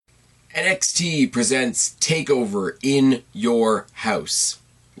NXT presents TakeOver in Your House.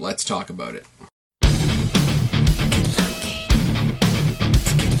 Let's talk about it.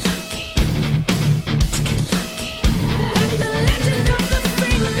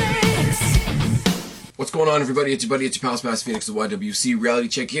 What's going on, everybody? It's your buddy, it's your pal, Spaz Phoenix, the YWC Reality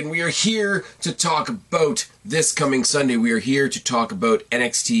Check-In. We are here to talk about this coming Sunday. We are here to talk about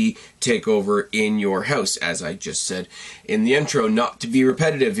NXT TakeOver in Your House, as I just said in the intro. Not to be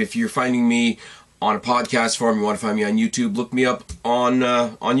repetitive, if you're finding me on a podcast form, you want to find me on YouTube, look me up on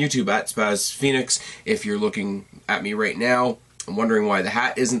YouTube at Spaz Phoenix. If you're looking at me right now and wondering why the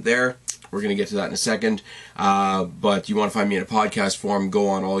hat isn't there, we're going to get to that in a second. But you want to find me in a podcast form, go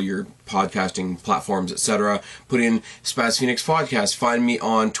on all your podcasting platforms, etc. Put in Spaz Phoenix Podcast. Find me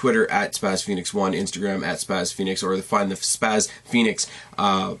on Twitter at Spaz Phoenix1, Instagram at Spaz Phoenix, or find the Spaz Phoenix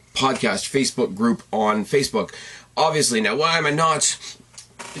Podcast Facebook group on Facebook. Obviously, now why am I not?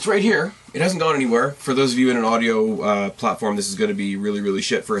 It's right here. It hasn't gone anywhere. For those of you in an audio platform, this is going to be really, really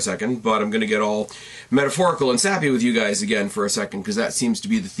shit for a second, but I'm going to get all metaphorical and sappy with you guys again for a second, because that seems to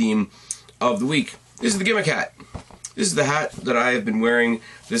be the theme of the week. This is the gimmick hat. This is the hat that I have been wearing.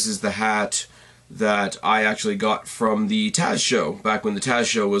 This is the hat that I actually got from the Taz show, back when the Taz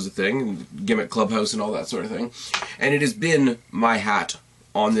show was a thing, Gimmick Clubhouse and all that sort of thing. And it has been my hat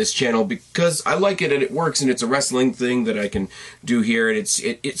on this channel because I like it and it works, and it's a wrestling thing that I can do here, and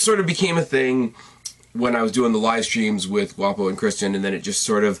it sort of became a thing when I was doing the live streams with Guapo and Christian, and then it just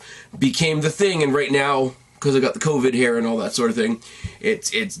sort of became the thing, and right now, because I got the COVID hair and all that sort of thing,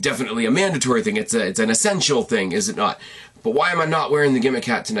 it's definitely a mandatory thing. It's an essential thing, is it not? But why am I not wearing the gimmick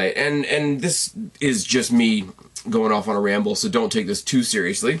hat tonight? And this is just me going off on a ramble, so don't take this too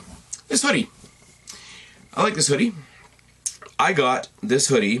seriously. This hoodie. I like this hoodie. I got this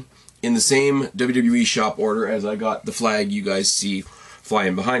hoodie in the same WWE shop order as I got the flag you guys see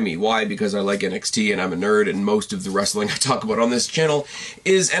flying behind me. Why? Because I like NXT and I'm a nerd, and most of the wrestling I talk about on this channel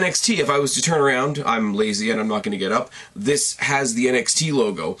is NXT. If I was to turn around, I'm lazy and I'm not going to get up. This has the NXT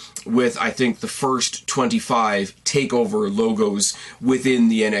logo with, I think, the first 25 TakeOver logos within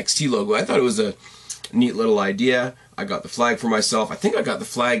the NXT logo. I thought it was a neat little idea. I got the flag for myself. I think I got the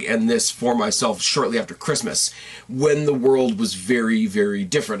flag and this for myself shortly after Christmas, when the world was very, very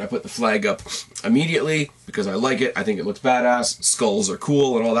different. I put the flag up immediately because I like it. I think it looks badass. Skulls are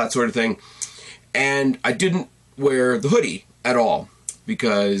cool and all that sort of thing. And I didn't wear the hoodie at all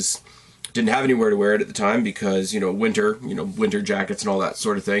because I didn't have anywhere to wear it at the time because, winter jackets and all that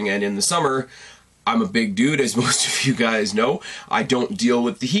sort of thing. And in the summer, I'm a big dude, as most of you guys know. I don't deal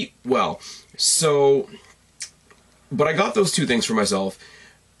with the heat well. But I got those two things for myself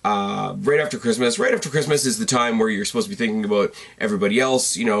right after Christmas. Right after Christmas is the time where you're supposed to be thinking about everybody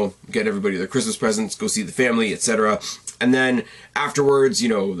else, get everybody their Christmas presents, go see the family, etc. And then afterwards,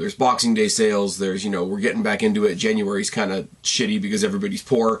 there's Boxing Day sales, there's, we're getting back into it. January's kind of shitty because everybody's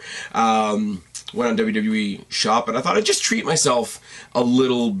poor. Went on WWE Shop, and I thought I'd just treat myself a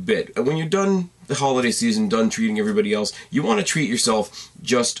little bit. And when you're done the holiday season, done treating everybody else, you want to treat yourself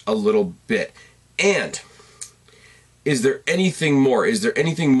just a little bit. And is there anything more? Is there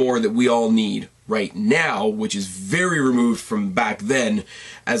anything more that we all need right now, which is very removed from back then,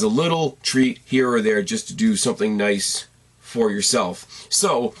 as a little treat here or there just to do something nice for yourself?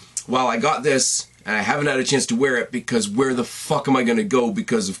 So, while I got this, and I haven't had a chance to wear it because where the fuck am I going to go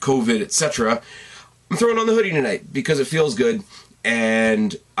because of COVID, etc., I'm throwing on the hoodie tonight because it feels good.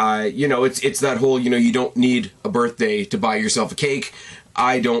 And, it's that whole, you don't need a birthday to buy yourself a cake.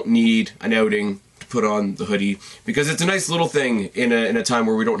 I don't need an outing put on the hoodie because it's a nice little thing in a time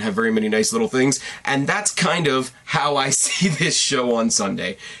where we don't have very many nice little things, and that's kind of how I see this show on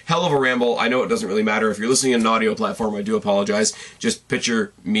Sunday. Hell of a ramble. I know it doesn't really matter if you're listening in an audio platform. I do apologize. Just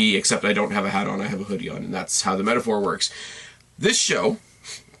picture me, except I don't have a hat on, I have a hoodie on, and that's how the metaphor works. This show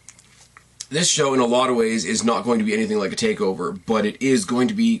in a lot of ways is not going to be anything like a takeover, but it is going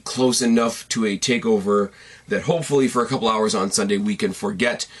to be close enough to a takeover that hopefully for a couple hours on Sunday we can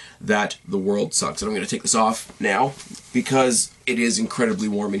forget that the world sucks. And I'm going to take this off now because it is incredibly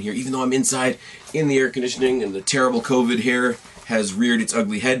warm in here, even though I'm inside in the air conditioning and the terrible COVID hair has reared its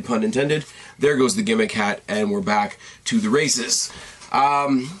ugly head, pun intended. There goes the gimmick hat, and we're back to the races. So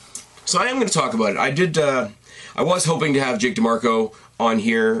I am going to talk about it. I was hoping to have Jake DeMarco on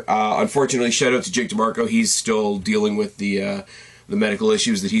here. Unfortunately, shout out to Jake DeMarco. He's still dealing with the the medical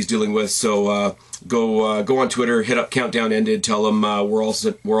issues that he's dealing with. So go on Twitter, hit up Countdown Ended, tell him we're all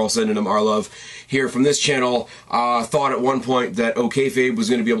sending him our love here from this channel. Thought at one point that Okayfabe was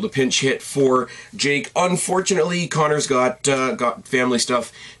going to be able to pinch hit for Jake. Unfortunately, Connor's got family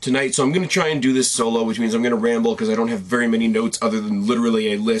stuff tonight, so I'm going to try and do this solo, which means I'm going to ramble because I don't have very many notes other than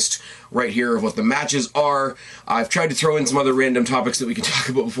literally a list right here of what the matches are. I've tried to throw in some other random topics that we can talk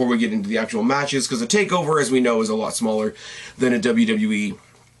about before we get into the actual matches, because a TakeOver, as we know, is a lot smaller than a WWE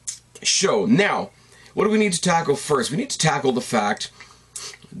show. Now, what do we need to tackle first? We need to tackle the fact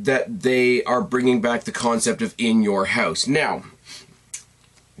that they are bringing back the concept of in your house. Now,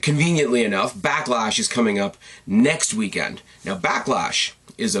 conveniently enough, Backlash is coming up next weekend. Now, Backlash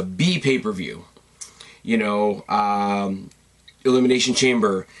is a B pay-per-view. You know, Elimination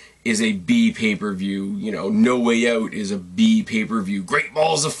Chamber is a B pay-per-view. You know, No Way Out is a B pay-per-view. Great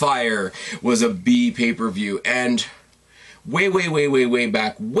Balls of Fire was a B pay-per-view. And way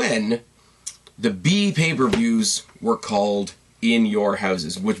back when, the B pay-per-views were called in your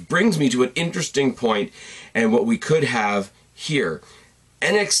houses, which brings me to an interesting point and what we could have here.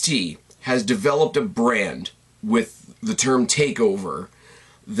 NXT has developed a brand with the term takeover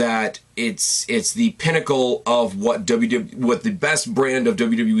that it's the pinnacle of what the best brand of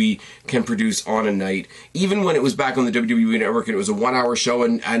WWE can produce on a night. Even when it was back on the WWE Network and it was a 1 hour show,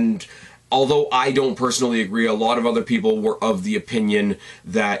 and although I don't personally agree, a lot of other people were of the opinion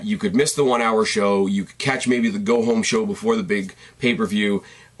that you could miss the 1 hour show, you could catch maybe the go-home show before the big pay-per-view,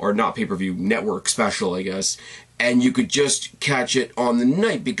 or not pay-per-view, network special, I guess, and you could just catch it on the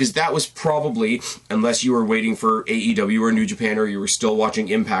night, because that was probably, unless you were waiting for AEW or New Japan, or you were still watching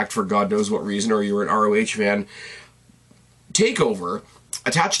Impact for God knows what reason, or you were an ROH fan, TakeOver,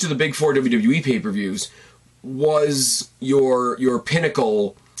 attached to the big four WWE pay-per-views, was your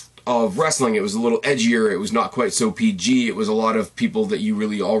pinnacle of wrestling. It was a little edgier, it was not quite so PG, it was a lot of people that you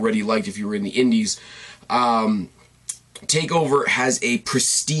really already liked if you were in the indies. TakeOver has a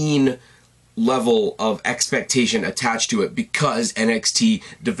pristine level of expectation attached to it because NXT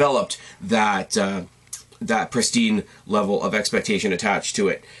developed that pristine level of expectation attached to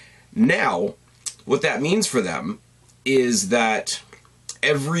it. Now, what that means for them is that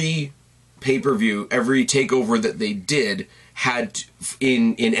every pay-per-view, every takeover that they did had,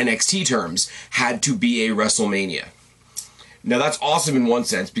 in NXT terms, had to be a WrestleMania. Now that's awesome in one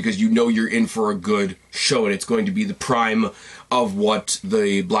sense, because you know you're in for a good show and it's going to be the prime of what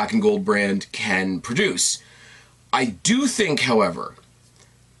the Black and Gold brand can produce. I do think, however,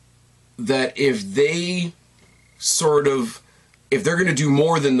 that if they're going to do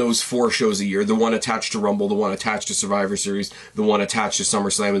more than those 4 shows a year, the one attached to Rumble, the one attached to Survivor Series, the one attached to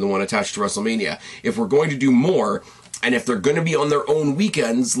SummerSlam, and the one attached to WrestleMania, if we're going to do more, and if they're going to be on their own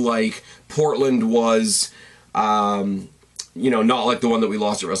weekends like Portland was, you know, not like the one that we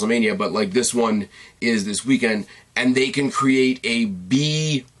lost at WrestleMania, but like this one is this weekend, and they can create a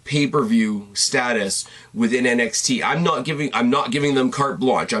B pay-per-view status within NXT. I'm not giving them carte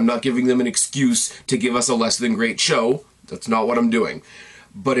blanche. I'm not giving them an excuse to give us a less than great show. That's not what I'm doing.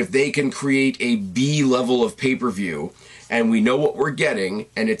 But if they can create a B level of pay-per-view, and we know what we're getting,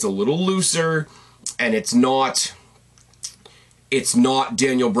 and it's a little looser, and it's not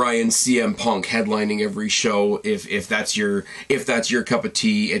Daniel Bryan, CM Punk headlining every show, if that's your cup of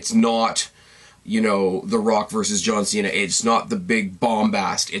tea. It's not, you know, The Rock versus John Cena. It's not the big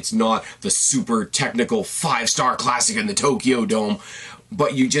bombast. It's not the super technical 5-star classic in the Tokyo Dome.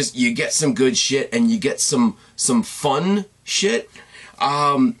 But you get some good shit, and you get some fun shit.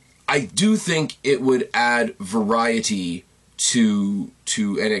 I do think it would add variety to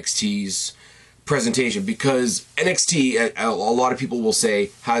NXT's presentation, because NXT, a lot of people will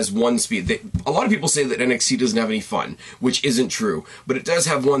say, has one speed. A lot of people say that NXT doesn't have any fun, which isn't true, but it does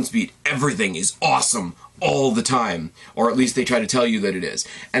have one speed. Everything is awesome all the time, or at least they try to tell you that it is.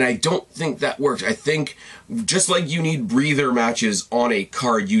 And I don't think that works. I think just like you need breather matches on a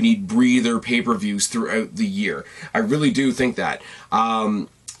card, you need breather pay-per-views throughout the year. I really do think that.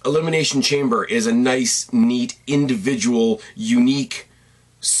 Elimination Chamber is a nice, neat, individual, unique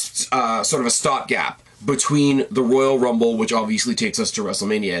sort of a stopgap between the Royal Rumble, which obviously takes us to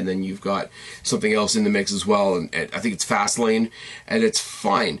WrestleMania, and then you've got something else in the mix as well, and I think it's Fastlane, and it's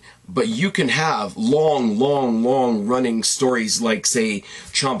fine. But you can have long running stories like, say,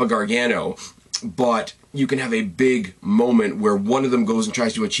 Ciampa Gargano, but you can have a big moment where one of them goes and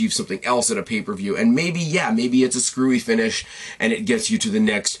tries to achieve something else at a pay-per-view, and maybe it's a screwy finish, and it gets you to the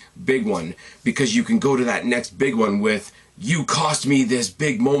next big one, because you can go to that next big one with, you cost me this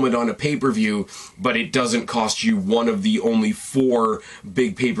big moment on a pay-per-view, but it doesn't cost you one of the only 4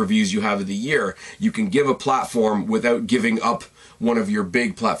 big pay-per-views you have of the year. You can give a platform without giving up one of your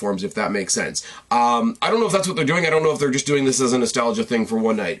big platforms, if that makes sense. I don't know if that's what they're doing. I don't know if they're just doing this as a nostalgia thing for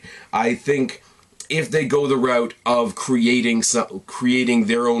one night. I think if they go the route of creating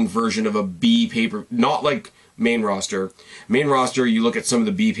their own version of a B paper, not like main roster. Main roster, you look at some of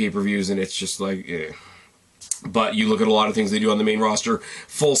the B pay-per-views and it's just like, eh. But you look at a lot of things they do on the main roster,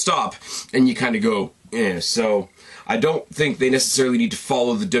 full stop, and you kind of go, eh. So I don't think they necessarily need to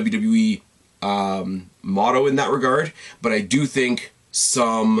follow the WWE motto in that regard, but I do think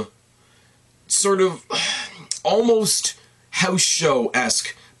some sort of almost house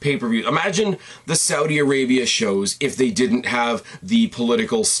show-esque pay-per-view. Imagine the Saudi Arabia shows if they didn't have the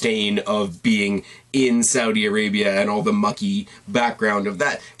political stain of being in Saudi Arabia and all the mucky background of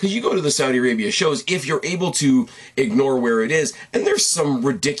that. Because you go to the Saudi Arabia shows, if you're able to ignore where it is, and there's some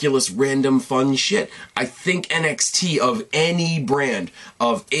ridiculous random fun shit. I think NXT of any brand,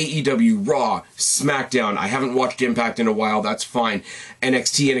 of AEW, Raw, SmackDown, I haven't watched Impact in a while, that's fine,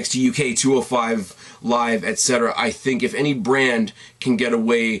 NXT, NXT UK, 205 Live, etc. I think if any brand can get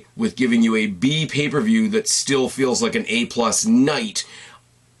away with giving you a B pay-per-view that still feels like an A+ night,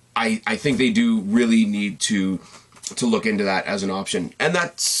 I think they do really need to look into that as an option. And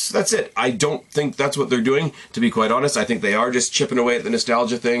that's it. I don't think that's what they're doing, to be quite honest. I think they are just chipping away at the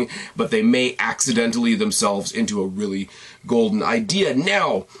nostalgia thing, but they may accidentally themselves into a really golden idea.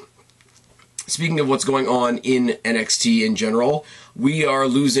 Now, speaking of what's going on in NXT in general, we are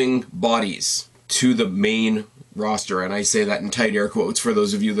losing bodies to the main roster, and I say that in tight air quotes for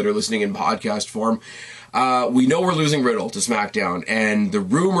those of you that are listening in podcast form. We know we're losing Riddle to SmackDown, and the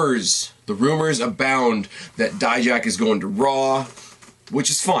rumors abound that Dijak is going to Raw, which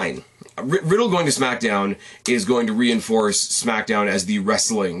is fine. Riddle going to SmackDown is going to reinforce SmackDown as the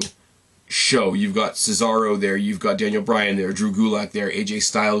wrestling show. You've got Cesaro there, you've got Daniel Bryan there, Drew Gulak there, AJ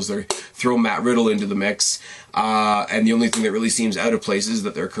Styles there, throw Matt Riddle into the mix, and the only thing that really seems out of place is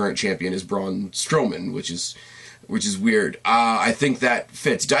that their current champion is Braun Strowman, which is weird. I think that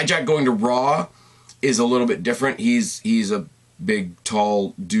fits. Dijak going to Raw is a little bit different. He's a big,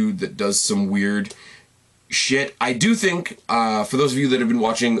 tall dude that does some weird shit. I do think, for those of you that have been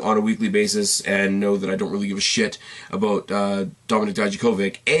watching on a weekly basis and know that I don't really give a shit about Dominik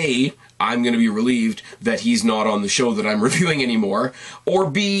Dijakovic, I'm going to be relieved that he's not on the show that I'm reviewing anymore, or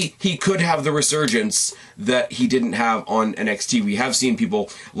B, he could have the resurgence that he didn't have on NXT. We have seen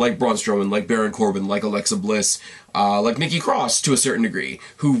people like Braun Strowman, like Baron Corbin, like Alexa Bliss, like Nikki Cross to a certain degree,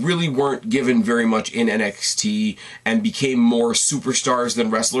 who really weren't given very much in NXT and became more superstars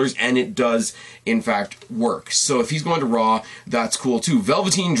than wrestlers, and it does, in fact, work. So if he's going to Raw, that's cool too.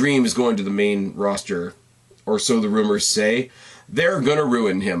 Velveteen Dream is going to the main roster, or so the rumors say. They're going to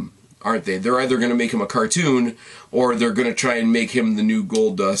ruin him, aren't they? They're either going to make him a cartoon, or they're going to try and make him the new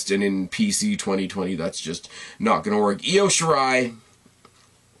Goldust, and in PC 2020, that's just not going to work. Io Shirai...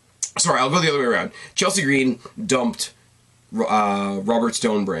 Sorry, I'll go the other way around. Chelsea Green dumped Robert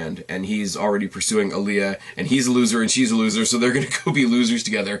Stonebrand, and he's already pursuing Aaliyah, and he's a loser and she's a loser, so they're going to go be losers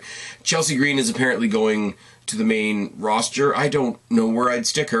together. Chelsea Green is apparently going to the main roster. I don't know where I'd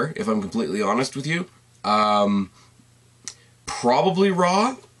stick her, if I'm completely honest with you. Probably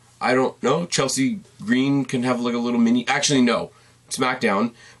Raw. I don't know. Chelsea Green can have like a little mini... Actually, no.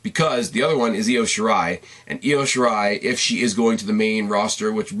 SmackDown, because the other one is Io Shirai, and Io Shirai, if she is going to the main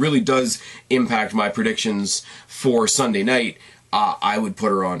roster, which really does impact my predictions for Sunday night, I would put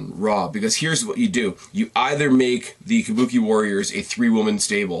her on Raw, because here's what you do. You either make the Kabuki Warriors a 3-woman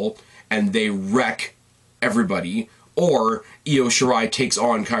stable, and they wreck everybody, or Io Shirai takes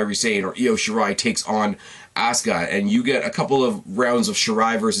on Kairi Sane, or Io Shirai takes on Asuka, and you get a couple of rounds of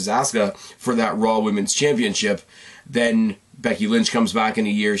Shirai versus Asuka for that Raw Women's Championship. Then Becky Lynch comes back in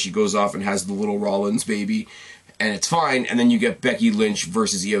a year, she goes off and has the little Rollins baby, and it's fine, and then you get Becky Lynch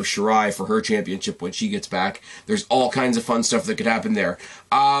versus Io Shirai for her championship when she gets back. There's all kinds of fun stuff that could happen there.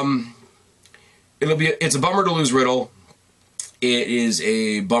 It's a bummer to lose Riddle. It is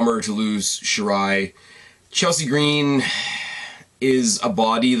a bummer to lose Shirai. Chelsea Green is a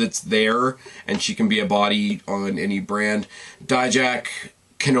body that's there, and she can be a body on any brand. Dijak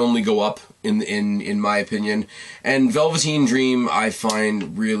can only go up, in my opinion. And Velveteen Dream I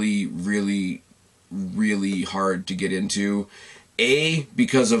find really, really, really hard to get into. A,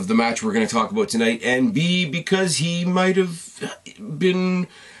 because of the match we're going to talk about tonight, and B, because he might have been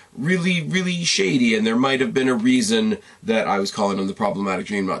really, really shady, and there might have been a reason that I was calling him the problematic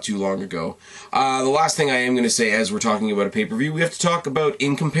Dream not too long ago. The last thing I am going to say as we're talking about a pay-per-view, we have to talk about,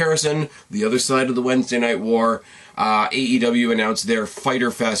 in comparison, the other side of the Wednesday Night War. AEW announced their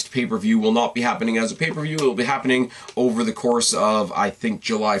Fyter Fest pay-per-view will not be happening as a pay-per-view. It will be happening over the course of, I think,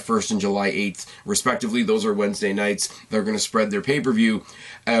 July 1st and July 8th, respectively. Those are Wednesday nights. They're going to spread their pay-per-view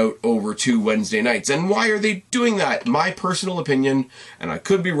out over 2 Wednesday nights. And why are they doing that? My personal opinion, and I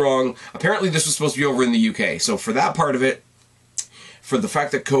could be wrong, apparently this was supposed to be over in the UK. So for that part of it, for the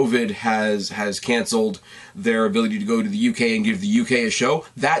fact that COVID has canceled their ability to go to the UK and give the UK a show,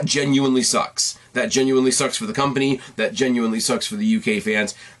 that genuinely sucks. That genuinely sucks for the company. That genuinely sucks for the UK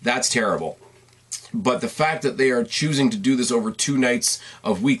fans. That's terrible. But the fact that they are choosing to do this over 2 nights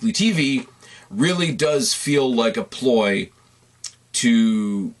of weekly TV really does feel like a ploy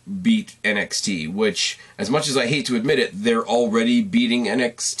to beat NXT, which, as much as I hate to admit it, they're already beating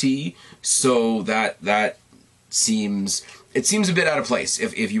NXT, so that seems a bit out of place,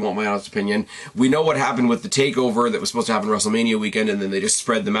 if you want my honest opinion. We know what happened with the TakeOver that was supposed to happen WrestleMania weekend, and then they just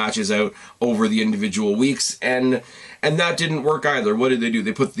spread the matches out over the individual weeks, and that didn't work either. What did they do?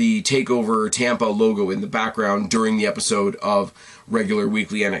 They put the TakeOver Tampa logo in the background during the episode of regular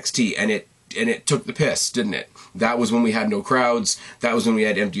weekly NXT, and it took the piss, didn't it? That was when we had no crowds. That was when we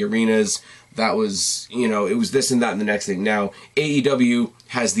had empty arenas. That was, it was this and that and the next thing. Now, AEW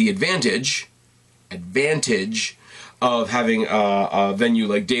has the advantage of having a venue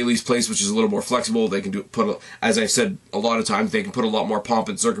like Daly's Place, which is a little more flexible. They can as I've said a lot of times, they can put a lot more pomp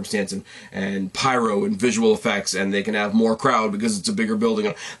and circumstance and pyro and visual effects, and they can have more crowd because it's a bigger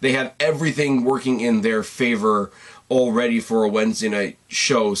building. They have everything working in their favor already for a Wednesday night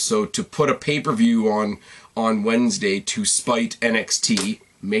show. So to put a pay-per-view on Wednesday to spite NXT,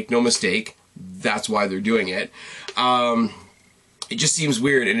 make no mistake, that's why they're doing it. It just seems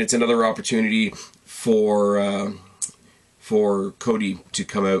weird, and it's another opportunity for Cody to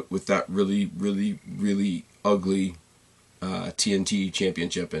come out with that really, really, really ugly TNT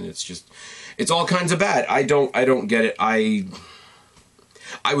championship, and it's all kinds of bad. I don't get it. I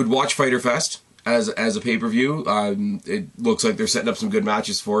would watch Fyter Fest as a pay-per-view. It looks like they're setting up some good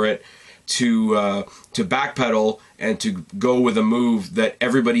matches for it. To backpedal and to go with a move that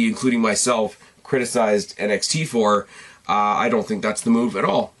everybody, including myself, criticized NXT for, I don't think that's the move at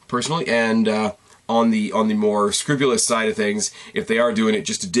all, personally. And on the more scrupulous side of things, if they are doing it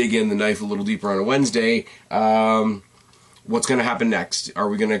just to dig in the knife a little deeper on a Wednesday, what's going to happen next? Are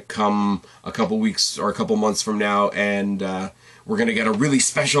we going to come a couple weeks or a couple months from now and we're going to get a really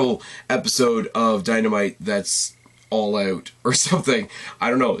special episode of Dynamite that's All Out or something? I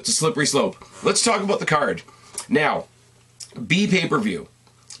don't know. It's a slippery slope. Let's talk about the card. Now, B pay-per-view.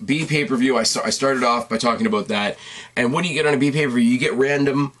 B pay-per-view, I started off by talking about that. And what do you get on a B pay-per-view? You get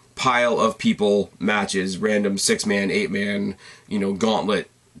random pile of people matches, random 6-man, 8-man, gauntlet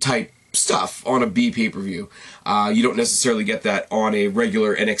type stuff on a B pay-per-view. You don't necessarily get that on a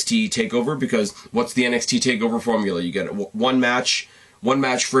regular NXT takeover, because what's the NXT takeover formula? You get one match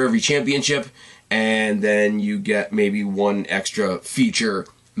for every championship, and then you get maybe one extra feature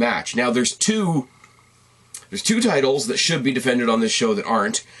match. Now there's two titles that should be defended on this show that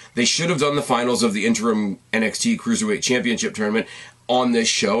aren't. They should have done the finals of the interim NXT Cruiserweight Championship tournament on this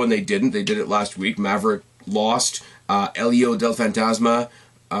show, and they didn't. They did it last week. Maverick lost. Elio Del Fantasma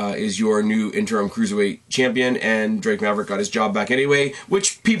is your new interim Cruiserweight champion, and Drake Maverick got his job back anyway,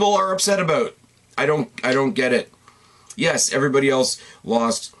 which people are upset about. I don't get it. Yes, everybody else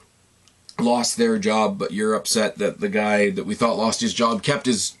lost their job, but you're upset that the guy that we thought lost his job kept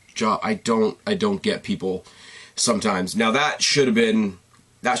his job. I don't get people sometimes. Now that should have been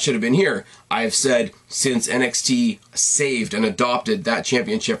here. I have said since NXT saved and adopted that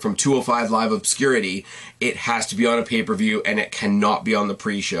championship from 205 Live obscurity, it has to be on a pay-per-view, and it cannot be on the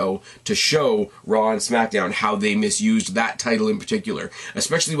pre-show to show Raw and SmackDown how they misused that title in particular.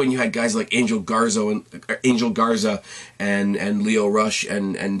 Especially when you had guys like Angel Garza and Leo Rush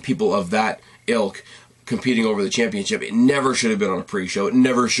and people of that ilk competing over the championship. It never should have been on a pre-show. It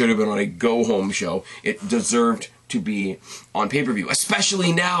never should have been on a go-home show. It deserved to be on pay-per-view,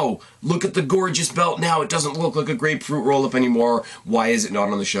 especially now. Look at the gorgeous belt now. It doesn't look like a grapefruit roll-up anymore. Why is it not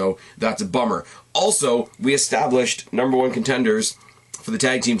on the show? That's a bummer. Also, we established #1 contenders for the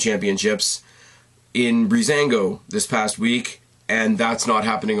tag team championships in Breezango this past week, and that's not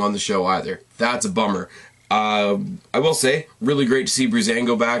happening on the show either. That's a bummer. I will say, really great to see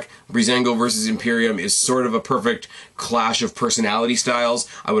Breezango back. Breezango versus Imperium is sort of a perfect clash of personality styles.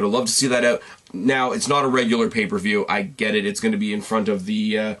 I would have loved to see that out. Now, it's not a regular pay-per-view. I get it. It's going to be in front of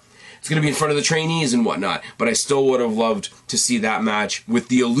the trainees and whatnot. But I still would have loved to see that match with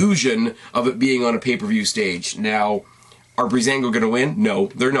the illusion of it being on a pay-per-view stage. Now, are Breezango going to win? No,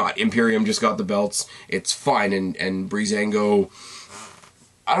 they're not. Imperium just got the belts. It's fine, and Breezango,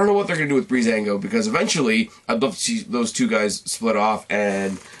 I don't know what they're going to do with Breezango, because eventually I'd love to see those two guys split off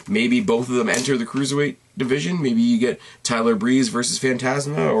and maybe both of them enter the Cruiserweight division. Maybe you get Tyler Breeze versus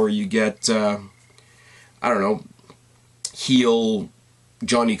Phantasma, or you get, I don't know, heel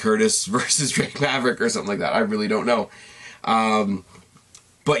Johnny Curtis versus Drake Maverick or something like that. I really don't know.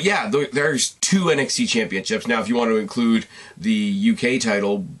 But yeah, there's 2 NXT championships. Now, if you want to include the UK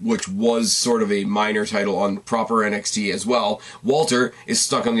title, which was sort of a minor title on proper NXT as well, Walter is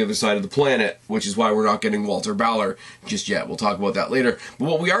stuck on the other side of the planet, which is why we're not getting Walter Balor just yet. We'll talk about that later. But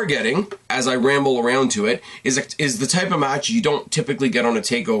what we are getting, as I ramble around to it, is the type of match you don't typically get on a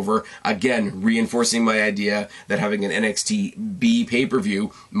TakeOver. Again, reinforcing my idea that having an NXT B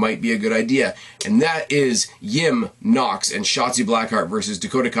pay-per-view might be a good idea. And that is Yim, Nox, and Shotzi Blackheart versus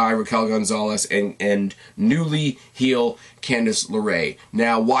Dakota Kai, Raquel Gonzalez, and newly heel Candice LeRae.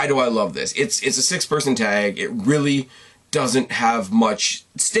 Now, why do I love this? It's a 6-person tag. It really doesn't have much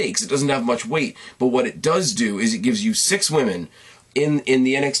stakes. It doesn't have much weight. But what it does do is it gives you 6 women in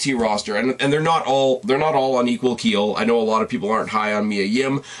the NXT roster, and they're not all on equal keel. I know a lot of people aren't high on Mia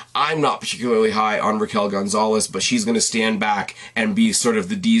Yim. I'm not particularly high on Raquel Gonzalez, but she's going to stand back and be sort of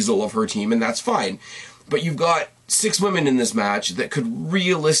the diesel of her team, and that's fine. But you've got 6 women in this match that could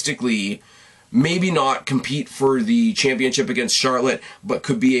realistically maybe not compete for the championship against Charlotte, but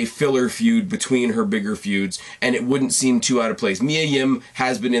could be a filler feud between her bigger feuds, and it wouldn't seem too out of place. Mia Yim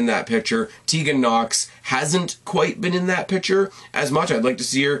has been in that picture. Tegan Nox hasn't quite been in that picture as much. I'd like to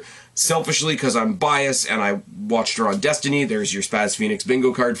see her, selfishly, because I'm biased and I watched her on Destiny. There's your Spaz Phoenix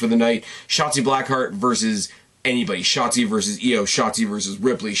bingo card for the night. Shotzi Blackheart versus anybody. Shotzi versus Io, Shotzi versus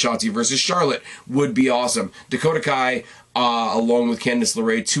Ripley, Shotzi versus Charlotte would be awesome. Dakota Kai, along with Candice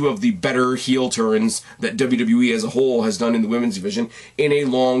LeRae, 2 of the better heel turns that WWE as a whole has done in the women's division in a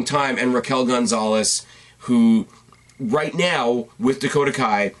long time. And Raquel Gonzalez, who right now with Dakota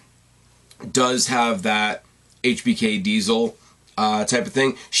Kai does have that HBK Diesel type of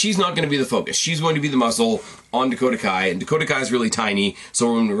thing. She's not going to be the focus. She's going to be the muscle on Dakota Kai, and Dakota Kai is really tiny,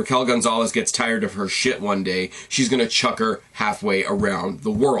 so when Raquel Gonzalez gets tired of her shit one day, she's going to chuck her halfway around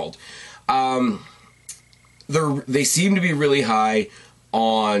the world. They seem to be really high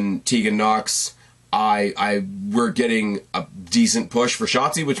on Tegan Nox. We're getting a decent push for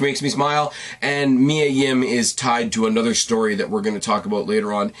Shotzi, which makes me smile, and Mia Yim is tied to another story that we're going to talk about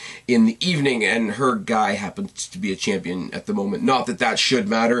later on in the evening, and her guy happens to be a champion at the moment. Not that that should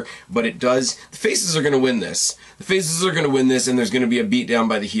matter, but it does. The faces are going to win this. The faces are going to win this, and there's going to be a beatdown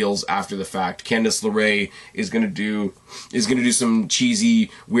by the heels after the fact. Candice LeRae is going to do some cheesy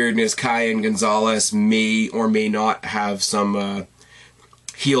weirdness. Kai and Gonzalez may or may not have some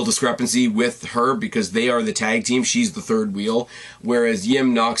heel discrepancy with her because they are the tag team. She's the third wheel, whereas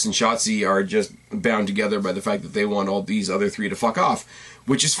Yim, Nox, and Shotzi are just bound together by the fact that they want all these other 3 to fuck off,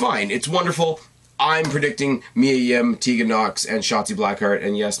 which is fine. It's wonderful. I'm predicting Mia Yim, Tegan Nox, and Shotzi Blackheart,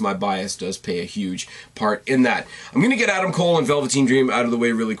 and yes, my bias does play a huge part in that. I'm going to get Adam Cole and Velveteen Dream out of the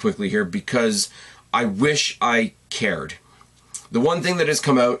way really quickly here because I wish I cared. The one thing that has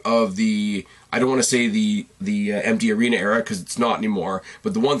come out of the, I don't want to say the empty arena era because it's not anymore,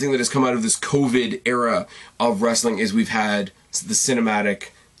 but the one thing that has come out of this COVID era of wrestling is we've had the cinematic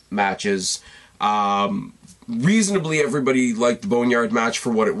matches. Reasonably, everybody liked the Boneyard match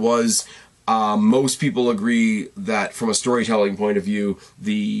for what it was. Most people agree that from a storytelling point of view,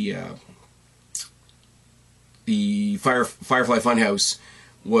 the Firefly Funhouse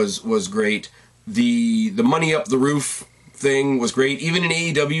was great. The Money Up the Roof thing was great. Even in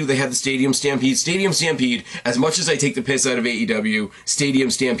AEW, they had the Stadium Stampede. Stadium Stampede, as much as I take the piss out of AEW,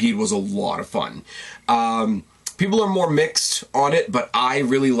 Stadium Stampede was a lot of fun. People are more mixed on it, but I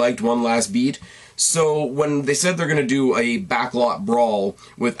really liked One Last Beat. So when they said they're going to do a backlot brawl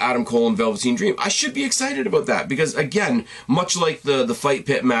with Adam Cole and Velveteen Dream, I should be excited about that because, again, much like the Fight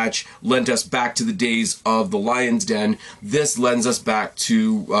Pit match lent us back to the days of the Lion's Den, this lends us back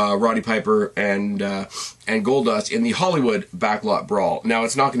to Roddy Piper and Goldust in the Hollywood backlot brawl. Now,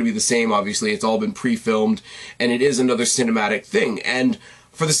 it's not going to be the same, obviously. It's all been pre-filmed, and it is another cinematic thing. And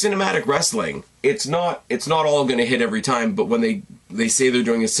for the cinematic wrestling, it's not all going to hit every time, but when they say they're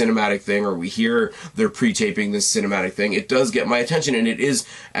doing a cinematic thing or we hear they're pre-taping this cinematic thing, it does get my attention, and it is,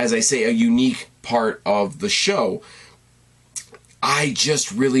 as I say, a unique part of the show. I just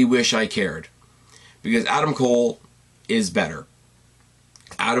really wish I cared because Adam Cole is better.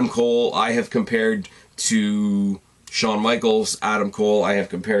 Adam Cole I have compared to Shawn Michaels. Adam Cole I have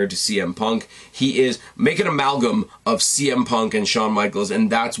compared to CM Punk. He is, make an amalgam of CM Punk and Shawn Michaels, and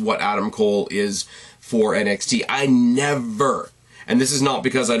that's what Adam Cole is for NXT. I never, and this is not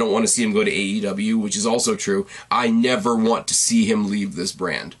because I don't want to see him go to AEW, which is also true. I never want to see him leave this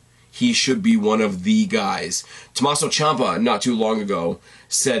brand. He should be one of the guys. Tommaso Ciampa, not too long ago,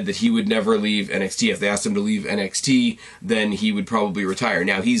 said that he would never leave NXT. If they asked him to leave NXT, then he would probably retire.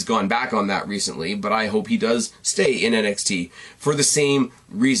 Now, he's gone back on that recently, but I hope he does stay in NXT for the same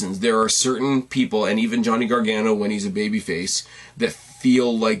reasons. There are certain people, and even Johnny Gargano when he's a babyface, that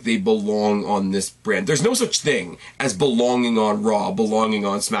feel like they belong on this brand. There's no such thing as belonging on Raw, belonging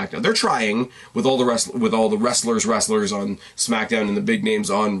on SmackDown. They're trying with all the wrestlers on SmackDown and the big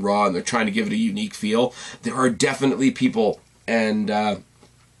names on Raw, and they're trying to give it a unique feel. There are definitely people, and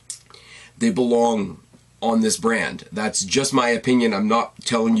they belong on this brand. That's just my opinion. I'm not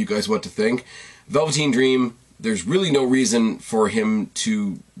telling you guys what to think. Velveteen Dream, there's really no reason for him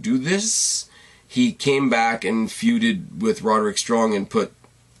to do this. He came back and feuded with Roderick Strong and put,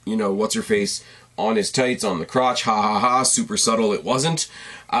 what's-her-face on his tights, on the crotch, ha ha ha, super subtle it wasn't.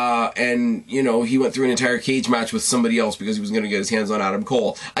 And he went through an entire cage match with somebody else because he was going to get his hands on Adam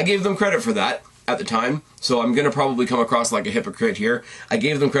Cole. I gave them credit for that at the time, so I'm going to probably come across like a hypocrite here. I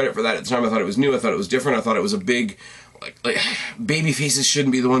gave them credit for that at the time. I thought it was new, I thought it was different, I thought it was a big, like baby faces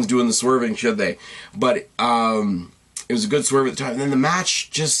shouldn't be the ones doing the swerving, should they? But it was a good swerve at the time, and then the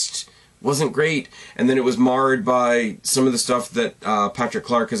match just wasn't great, and then it was marred by some of the stuff that Patrick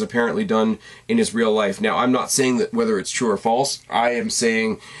Clark has apparently done in his real life. Now, I'm not saying that whether it's true or false. I am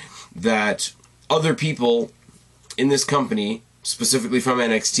saying that other people in this company, specifically from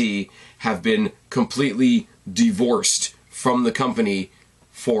NXT, have been completely divorced from the company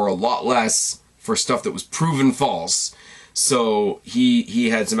for a lot less for stuff that was proven false. So he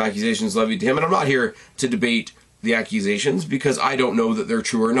had some accusations levied to him, and I'm not here to debate the accusations because I don't know that they're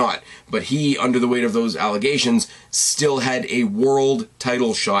true or not. But he, under the weight of those allegations, still had a world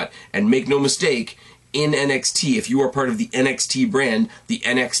title shot. And make no mistake, in NXT, if you are part of the NXT brand, the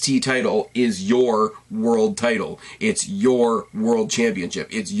NXT title is your world title. It's your world championship.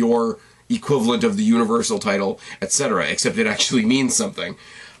 It's your equivalent of the Universal title, etc. Except it actually means something.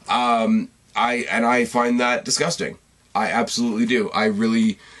 I find that disgusting. I absolutely do.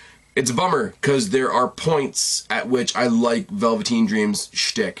 It's a bummer, because there are points at which I like Velveteen Dream's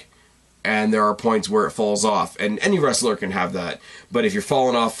shtick, and there are points where it falls off, and any wrestler can have that. But if you're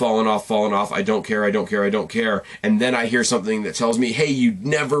falling off, I don't care, and then I hear something that tells me, hey, you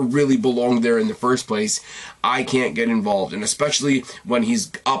never really belonged there in the first place, I can't get involved. And especially when he's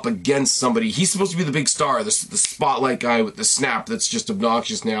up against somebody, he's supposed to be the big star, the spotlight guy with the snap that's just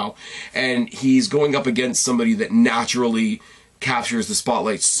obnoxious now, and he's going up against somebody that naturally captures the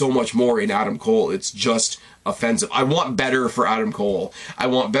spotlight so much more in Adam Cole. It's just offensive. I want better for Adam Cole. I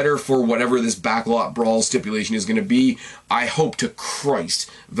want better for whatever this backlot brawl stipulation is going to be. I hope to Christ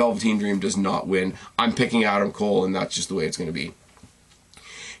Velveteen Dream does not win. I'm picking Adam Cole, and that's just the way it's going to be.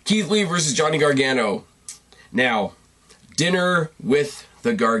 Keith Lee versus Johnny Gargano. Now, dinner with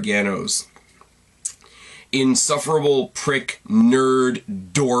the Garganos. Insufferable prick,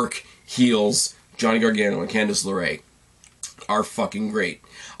 nerd, dork heels Johnny Gargano and Candice LeRae are fucking great.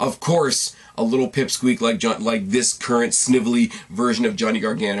 Of course, a little pipsqueak like this current snivelly version of Johnny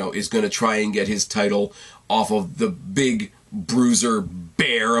Gargano is going to try and get his title off of the big bruiser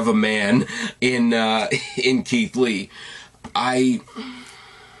bear of a man in Keith Lee.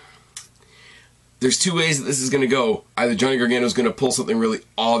 There's two ways that this is going to go. Either Johnny Gargano is going to pull something really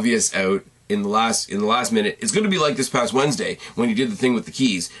obvious out in the last minute. It's going to be like this past Wednesday when he did the thing with the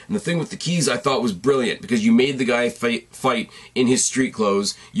keys. And the thing with the keys I thought was brilliant because you made the guy fight in his street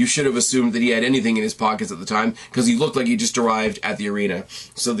clothes. You should have assumed that he had anything in his pockets at the time because he looked like he just arrived at the arena.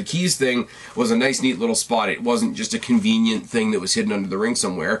 So the keys thing was a nice, neat little spot. It wasn't just a convenient thing that was hidden under the ring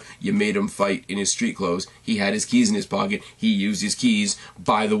somewhere. You made him fight in his street clothes. He had his keys in his pocket. He used his keys.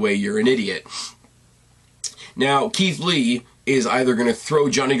 By the way, you're an idiot. Now, Keith Lee is either going to throw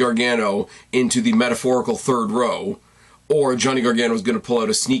Johnny Gargano into the metaphorical third row, or Johnny Gargano is going to pull out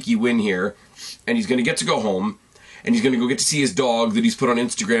a sneaky win here, and he's going to get to go home, and he's going to go get to see his dog that he's put on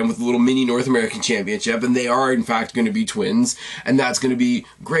Instagram with a little mini North American Championship, and they are, in fact, going to be twins, and that's going to be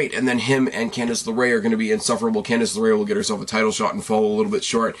great. And then him and Candice LeRae are going to be insufferable. Candice LeRae will get herself a title shot and fall a little bit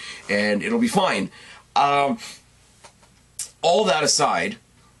short, and it'll be fine. All that aside,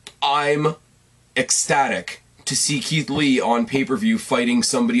 I'm ecstatic to see Keith Lee on pay-per-view fighting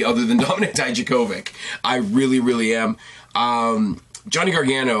somebody other than Dominik Dijakovic. I really, really am. Johnny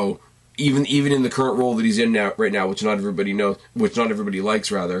Gargano, even in the current role that he's in right now, which not everybody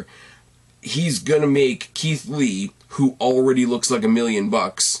likes, rather, he's gonna make Keith Lee, who already looks like $1 million,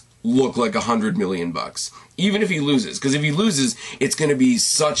 look like $100 million. Even if he loses, because if he loses, it's gonna be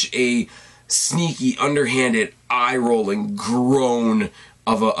such a sneaky, underhanded, eye-rolling groan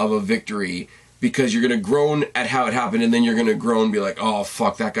of a victory, because you're going to groan at how it happened, and then you're going to groan and be like, oh,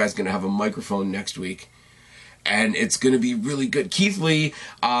 fuck, that guy's going to have a microphone next week. And it's going to be really good. Keith Lee,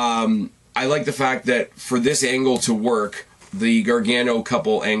 I like the fact that for this angle to work, the Gargano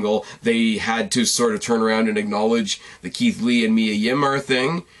couple angle, they had to sort of turn around and acknowledge the Keith Lee and Mia Yim are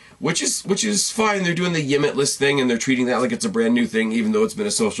thing, which is fine. They're doing the Yimitless thing, and they're treating that like it's a brand new thing, even though it's been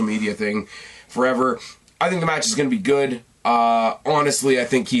a social media thing forever. I think the match is going to be good. Honestly, I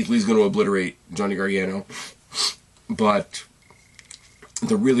think Keith Lee's going to obliterate Johnny Gargano. But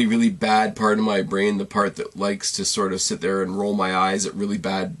the really, really bad part of my brain, the part that likes to sort of sit there and roll my eyes at really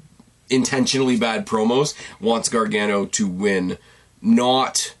bad, intentionally bad promos, wants Gargano to win.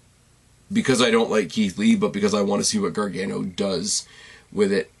 Not because I don't like Keith Lee, but because I want to see what Gargano does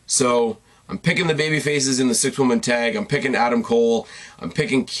with it. So I'm picking the baby faces in the 6-woman tag. I'm picking Adam Cole. I'm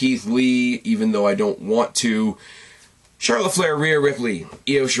picking Keith Lee, even though I don't want to. Charlotte Flair, Rhea Ripley,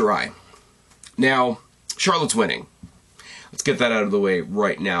 Io Shirai. Now, Charlotte's winning. Let's get that out of the way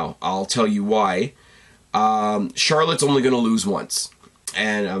right now. I'll tell you why. Charlotte's only going to lose once.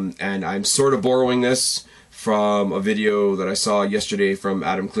 And I'm sort of borrowing this from a video that I saw yesterday from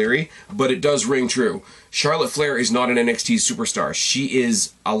Adam Cleary, but it does ring true. Charlotte Flair is not an NXT superstar. She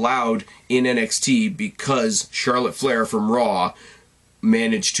is allowed in NXT because Charlotte Flair from Raw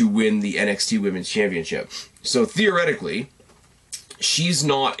managed to win the NXT Women's Championship. So theoretically, she's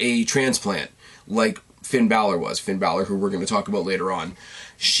not a transplant like Finn Balor was. Finn Balor, who we're going to talk about later on.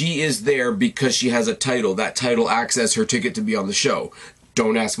 She is there because she has a title. That title acts as her ticket to be on the show.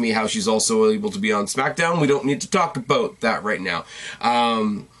 Don't ask me how she's also able to be on SmackDown. We don't need to talk about that right now.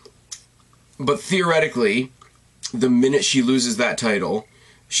 But theoretically, the minute she loses that title,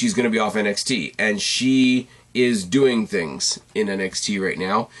 she's going to be off NXT. And she is doing things in NXT right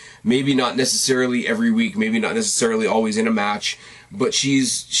now. Maybe not necessarily every week, maybe not necessarily always in a match, but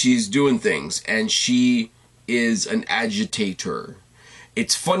she's doing things, and she is an agitator.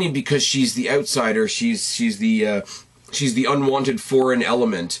 It's funny because she's the outsider. She's the unwanted foreign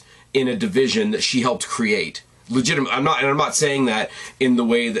element in a division that she helped create. Legitimate. I'm not saying that in the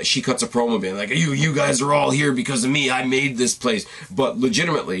way that she cuts a promo being like, you guys are all here because of me. I made this place. But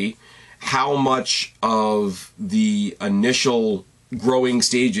legitimately, how much of the initial growing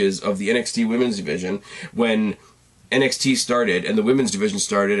stages of the NXT women's division, when NXT started and the women's division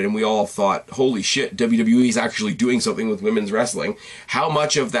started and we all thought, holy shit, WWE is actually doing something with women's wrestling. How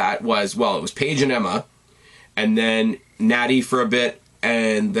much of that was, well, it was Paige and Emma, and then Natty for a bit,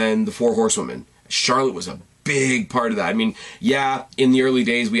 and then the Four Horsewomen. Charlotte was a big part of that. I mean, yeah, in the early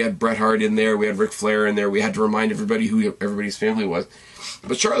days we had Bret Hart in there, we had Ric Flair in there, we had to remind everybody who everybody's family was.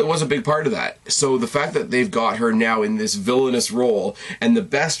 But Charlotte was a big part of that. So the fact that they've got her now in this villainous role, and the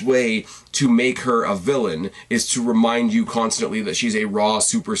best way to make her a villain is to remind you constantly that she's a Raw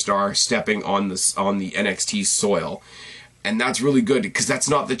superstar stepping on the NXT soil. And that's really good, because that's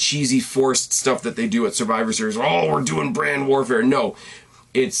not the cheesy, forced stuff that they do at Survivor Series. Oh, we're doing brand warfare. No,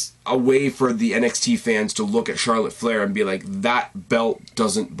 it's a way for the NXT fans to look at Charlotte Flair and be like, that belt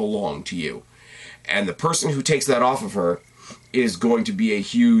doesn't belong to you. And the person who takes that off of her is going to be a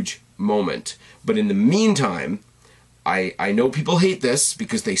huge moment. But in the meantime, I know people hate this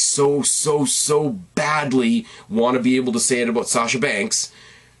because they so badly want to be able to say it about Sasha Banks.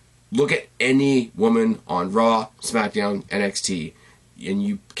 Look at any woman on Raw, SmackDown, NXT, and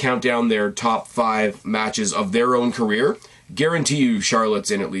you count down their top 5 matches of their own career, guarantee you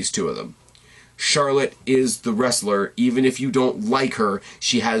Charlotte's in at least 2 of them. Charlotte is the wrestler. Even if you don't like her,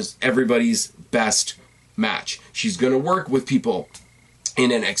 she has everybody's best match. She's going to work with people in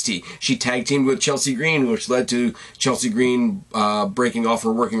NXT. She tag teamed with Chelsea Green, which led to Chelsea Green breaking off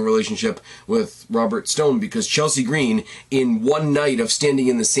her working relationship with Robert Stone, because Chelsea Green, in one night of standing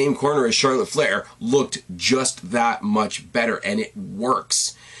in the same corner as Charlotte Flair, looked just that much better, and it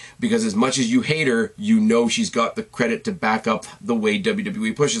works. Because as much as you hate her, you know she's got the credit to back up the way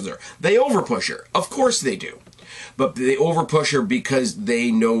WWE pushes her. They overpush her. Of course they do. But they overpush her because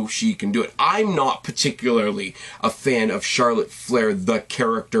they know she can do it. I'm not particularly a fan of Charlotte Flair, the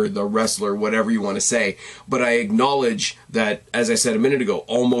character, the wrestler, whatever you want to say. But I acknowledge that, as I said a minute ago,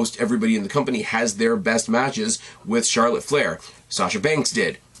 almost everybody in the company has their best matches with Charlotte Flair. Sasha Banks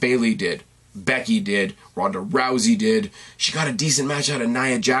did. Bayley did. Becky did. Ronda Rousey did. She got a decent match out of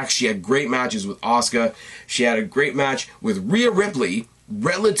Nia Jax. She had great matches with Asuka. She had a great match with Rhea Ripley,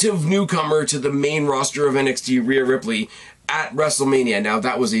 relative newcomer to the main roster of NXT, Rhea Ripley, at WrestleMania. Now,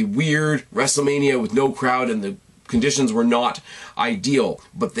 that was a weird WrestleMania with no crowd, and the conditions were not ideal,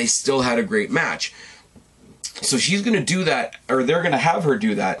 but they still had a great match. So she's going to do that, or they're going to have her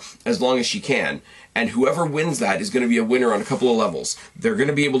do that as long as she can. And whoever wins that is going to be a winner on a couple of levels. They're going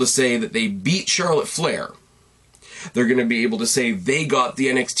to be able to say that they beat Charlotte Flair. They're going to be able to say they got the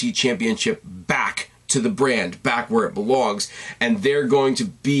NXT Championship back to the brand, back where it belongs. And they're going to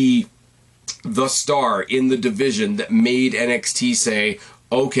be the star in the division that made NXT say,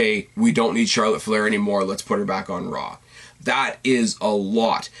 okay, we don't need Charlotte Flair anymore, let's put her back on Raw. That is a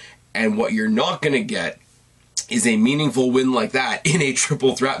lot. And what you're not going to get is a meaningful win like that in a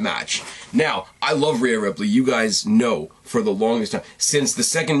triple threat match. Now, I love Rhea Ripley. You guys know for the longest time, since the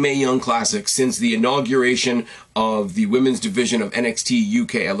second Mae Young Classic, since the inauguration of the women's division of NXT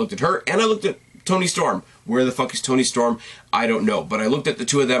UK, I looked at her and I looked at Toni Storm. Where the fuck is Toni Storm? I don't know. But I looked at the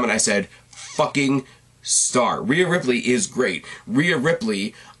two of them and I said, fucking star. Rhea Ripley is great. Rhea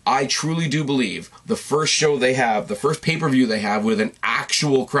Ripley, I truly do believe the first show they have, the first pay-per-view they have with an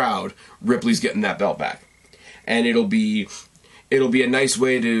actual crowd, Ripley's getting that belt back. And it'll be a nice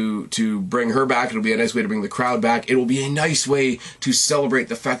way to bring her back. It'll be a nice way to bring the crowd back. It'll be a nice way to celebrate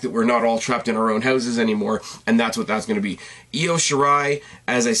the fact that we're not all trapped in our own houses anymore, and that's what that's going to be. Io Shirai,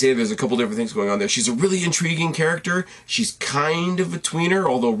 as I say, there's a couple different things going on there. She's a really intriguing character. She's kind of a tweener,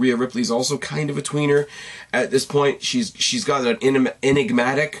 although Rhea Ripley's also kind of a tweener. At this point, she's got an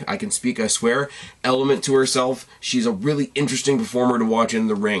enigmatic, I can speak, I swear, element to herself. She's a really interesting performer to watch in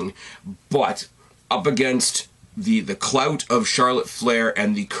the ring, but up against the clout of Charlotte Flair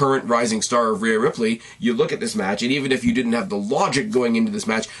and the current rising star of Rhea Ripley, you look at this match, and even if you didn't have the logic going into this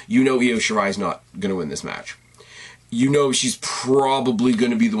match, you know Io Shirai's not going to win this match. You know she's probably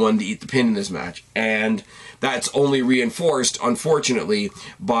going to be the one to eat the pin in this match, and that's only reinforced, unfortunately,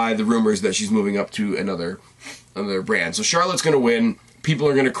 by the rumors that she's moving up to another brand. So Charlotte's going to win. People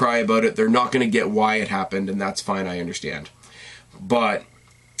are going to cry about it. They're not going to get why it happened, and that's fine, I understand. But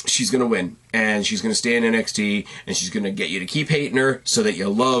she's going to win, and she's going to stay in NXT, and she's going to get you to keep hating her so that you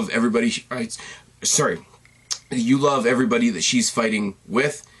love everybody. You love everybody that she's fighting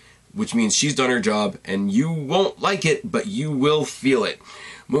with, which means she's done her job, and you won't like it, but you will feel it.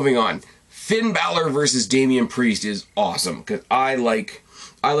 Moving on. Finn Balor versus Damian Priest is awesome, because I like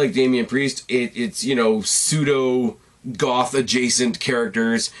Damian Priest. It's, you know, pseudo goth adjacent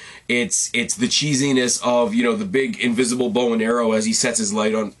characters. It's the cheesiness of, you know, the big invisible bow and arrow as he sets his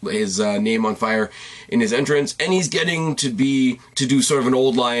name on fire in his entrance, and he's getting to do sort of an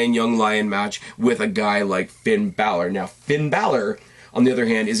old lion young lion match with a guy like Finn Balor. Now Finn Balor, on the other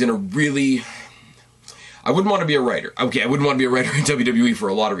hand, is in a really, I wouldn't want to be a writer. Okay, I wouldn't want to be a writer in WWE for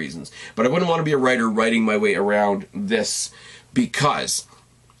a lot of reasons, but I wouldn't want to be a writer writing my way around this, because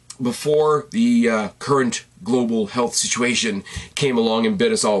before the current global health situation came along and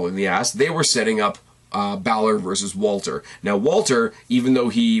bit us all in the ass, they were setting up Balor versus Walter. Now Walter, even though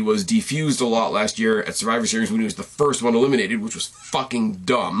he was defused a lot last year at Survivor Series when he was the first one eliminated, which was fucking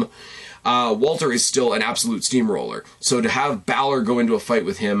dumb, Walter is still an absolute steamroller. So to have Balor go into a fight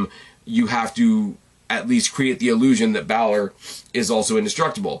with him, you have to at least create the illusion that Balor is also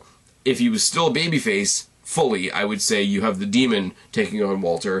indestructible. If he was still a babyface fully, I would say you have the Demon taking on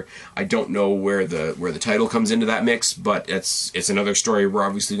Walter. I don't know where the title comes into that mix, but it's another story we're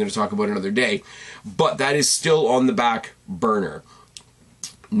obviously going to talk about another day. But that is still on the back burner.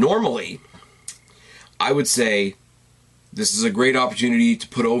 Normally, I would say this is a great opportunity to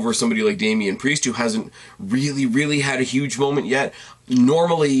put over somebody like Damian Priest, who hasn't really had a huge moment yet.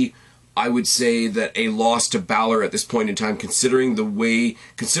 Normally, I would say that a loss to Balor at this point in time, considering the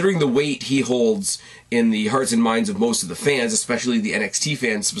weight he holds in the hearts and minds of most of the fans, especially the NXT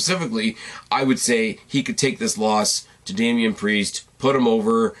fans specifically, I would say he could take this loss to Damian Priest, put him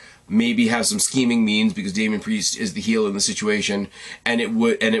over, maybe have some scheming means, because Damian Priest is the heel in the situation, and it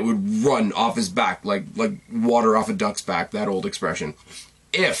would run off his back like water off a duck's back, that old expression.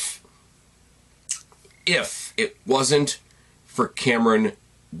 If it wasn't for Cameron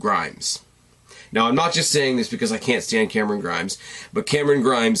Grimes. Now, I'm not just saying this because I can't stand Cameron Grimes, but Cameron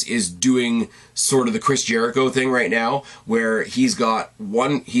Grimes is doing sort of the Chris Jericho thing right now, where he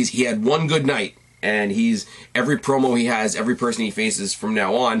had one good night, and every promo he has, every person he faces from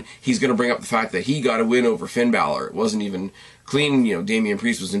now on, he's going to bring up the fact that he got a win over Finn Balor. It wasn't even clean, you know, Damian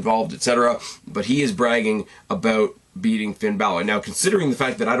Priest was involved, etc., but he is bragging about beating Finn Balor. Now, considering the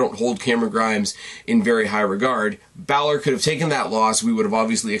fact that I don't hold Cameron Grimes in very high regard, Balor could have taken that loss. We would have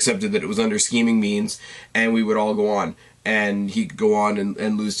obviously accepted that it was under scheming means, and we would all go on. And he could go on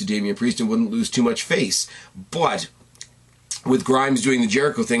and lose to Damian Priest and wouldn't lose too much face. But with Grimes doing the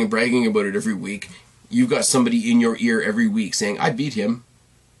Jericho thing and bragging about it every week, you've got somebody in your ear every week saying, I beat him.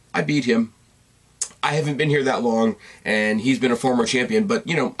 I beat him. I haven't been here that long, and he's been a former champion, but,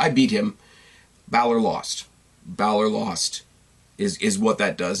 you know, I beat him. Balor lost. Balor lost is what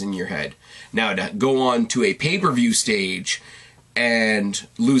that does in your head. Now, to go on to a pay-per-view stage and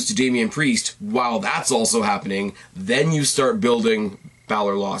lose to Damian Priest while that's also happening, then you start building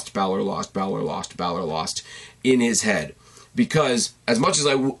Balor lost, Balor lost, Balor lost, Balor lost in his head. Because as much as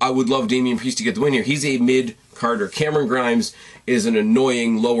I would love Damian Priest to get the win here, he's a mid-carder. Cameron Grimes is an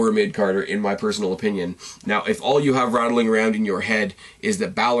annoying lower mid-carder, in my personal opinion. Now, if all you have rattling around in your head is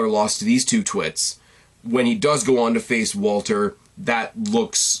that Balor lost to these two twits, when he does go on to face Walter, that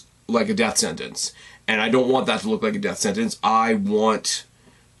looks like a death sentence. And I don't want that to look like a death sentence. I want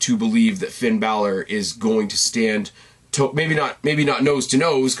to believe that Finn Balor is going to stand maybe not nose to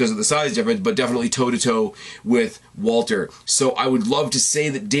nose because of the size difference, but definitely toe to toe with Walter. So I would love to say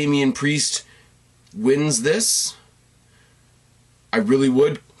that Damian Priest wins this. I really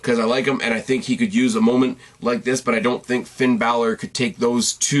would, because I like him and I think he could use a moment like this. But I don't think Finn Balor could take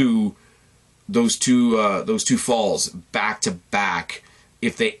those two falls back to back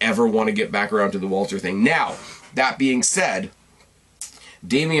if they ever want to get back around to the Walter thing. Now, that being said,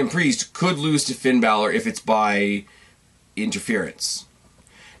 Damian Priest could lose to Finn Balor if it's by interference.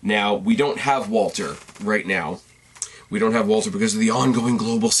 Now, we don't have Walter right now. We don't have Walter because of the ongoing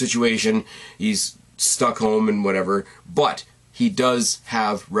global situation. He's stuck home and whatever. But he does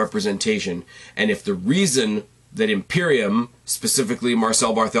have representation. And if the reason that Imperium, specifically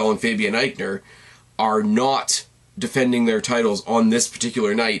Marcel Barthel and Fabian Eichner, are not defending their titles on this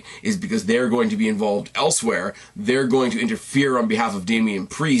particular night is because they're going to be involved elsewhere. They're going to interfere on behalf of Damian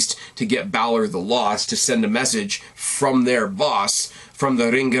Priest to get Balor the loss, to send a message from their boss, from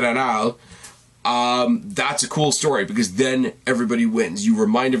the Ring General. That's a cool story because then everybody wins. You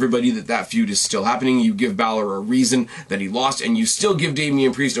remind everybody that that feud is still happening. You give Balor a reason that he lost, and you still give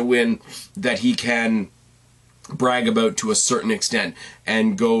Damian Priest a win that he can brag about to a certain extent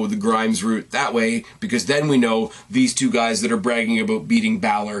and go the Grimes route that way, because then we know these two guys that are bragging about beating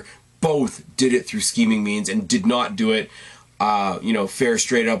Balor both did it through scheming means and did not do it fair,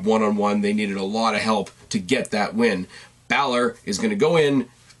 straight up, one-on-one. They needed a lot of help to get that win. Balor is going to go in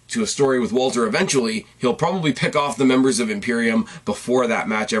to a story with Walter eventually. He'll probably pick off the members of Imperium before that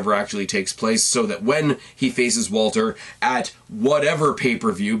match ever actually takes place, so that when he faces Walter at whatever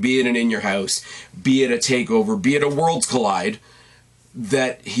pay-per-view, be it an In Your House, be it a TakeOver, be it a Worlds Collide,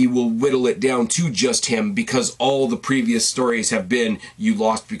 that he will whittle it down to just him, because all the previous stories have been you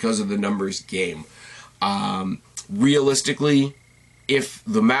lost because of the numbers game. Realistically, if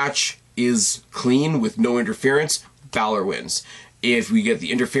the match is clean with no interference, Balor wins. If we get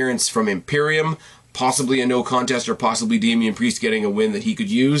the interference from Imperium, possibly a no contest or possibly Damian Priest getting a win that he could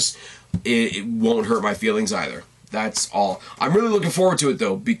use, it won't hurt my feelings either. That's all. I'm really looking forward to it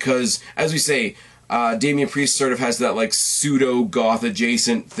though, because as we say, Damian Priest sort of has that like pseudo-goth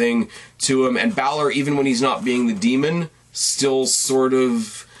adjacent thing to him, and Balor, even when he's not being the demon, still sort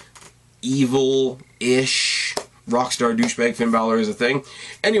of evil-ish. Rockstar douchebag Finn Balor is a thing.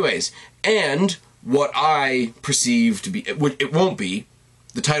 Anyways, and what I perceive to be, it won't be,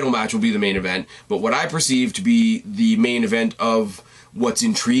 the title match will be the main event, but what I perceive to be the main event of what's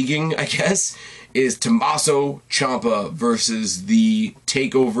intriguing, I guess, is Tommaso Ciampa versus the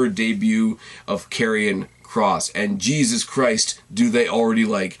TakeOver debut of Karrion Kross. And Jesus Christ, do they already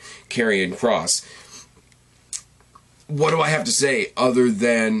like Karrion Kross. What do I have to say other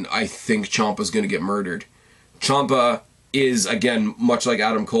than I think Ciampa's going to get murdered? Ciampa is, again, much like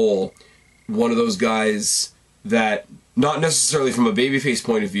Adam Cole, one of those guys that, not necessarily from a babyface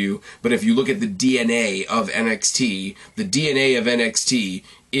point of view, but if you look at the DNA of NXT, the DNA of NXT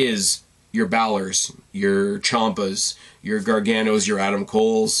is your Balors, your Ciampas, your Garganos, your Adam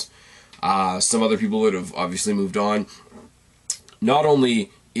Coles, some other people that have obviously moved on. Not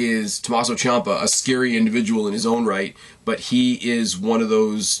only is Tommaso Ciampa a scary individual in his own right, but he is one of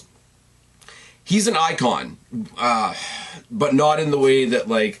those... He's an icon, but not in the way that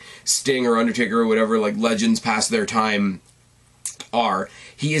like Sting or Undertaker or whatever, like legends past their time are.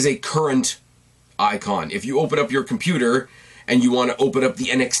 He is a current icon. If you open up your computer and you want to open up the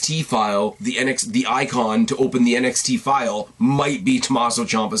NXT file, the icon to open the NXT file might be Tommaso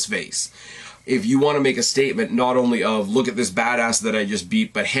Ciampa's face. If you want to make a statement not only of, look at this badass that I just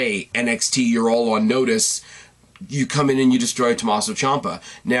beat, but hey, NXT, you're all on notice, you come in and you destroy Tommaso Ciampa.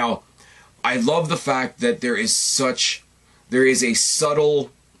 Now, I love the fact that there is a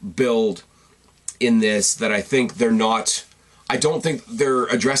subtle build in this that I think I don't think they're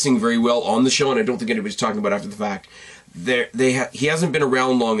addressing very well on the show, and I don't think anybody's talking about after the fact. He hasn't been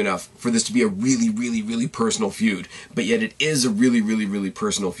around long enough for this to be a really, really, really personal feud, but yet it is a really, really, really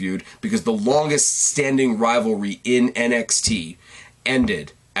personal feud because the longest standing rivalry in NXT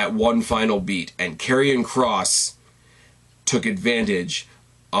ended at one final beat, and Karrion Kross took advantage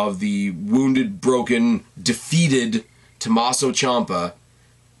of the wounded, broken, defeated Tommaso Ciampa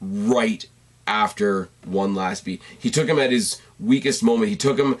right after one last beat. He took him at his weakest moment. He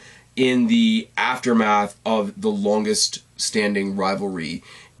took him in the aftermath of the longest standing rivalry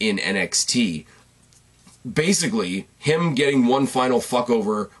in NXT. Basically, him getting one final fuck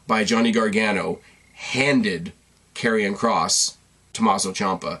over by Johnny Gargano handed Karrion Kross Tommaso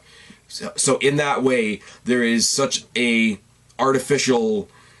Ciampa. So in that way, there is such a artificial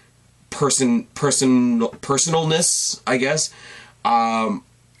personalness, I guess,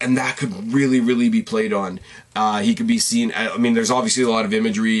 and that could really be played on. He could be seen. I mean, there's obviously a lot of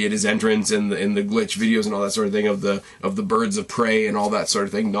imagery in his entrance and in the glitch videos and all that sort of thing of the birds of prey and all that sort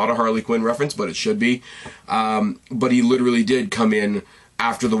of thing. Not a Harley Quinn reference, but it should be. But he literally did come in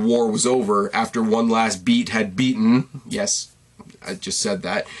after the war was over, after one last beat had beaten. Yes, I just said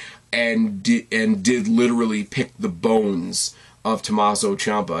that, and did literally pick the bones of Tommaso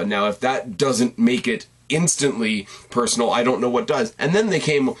Ciampa. Now, if that doesn't make it instantly personal, I don't know what does. And then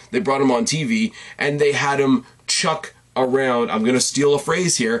they brought him on TV, and they had him chuck around, I'm going to steal a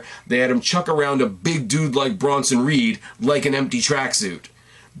phrase here, they had him chuck around a big dude like Bronson Reed like an empty tracksuit.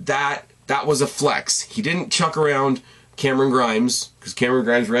 That was a flex. He didn't chuck around Cameron Grimes, because Cameron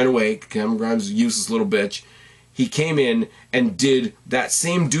Grimes ran away. Cameron Grimes is a useless little bitch. He came in and did that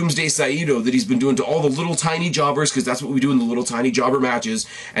same Doomsday Saito that he's been doing to all the little tiny jobbers, because that's what we do in the little tiny jobber matches,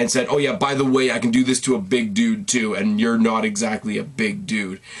 and said, oh yeah, by the way, I can do this to a big dude too, and you're not exactly a big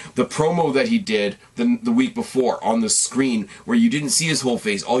dude. The promo that he did the week before on the screen, where you didn't see his whole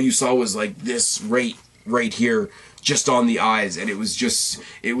face, all you saw was like this right here, just on the eyes, and it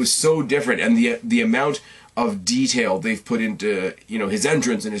was so different, and the amount of detail they've put into, you know, his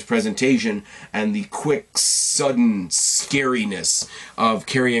entrance and his presentation, and the quick, sudden scariness of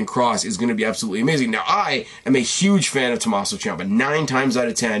Karrion Kross is going to be absolutely amazing. Now, I am a huge fan of Tommaso Ciampa. 9 times out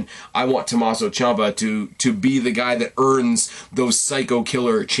of 10, I want Tommaso Ciampa to be the guy that earns those psycho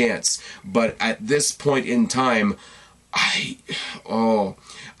killer chants. But at this point in time, I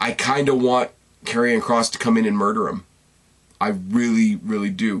kind of want Karrion Kross to come in and murder him. I really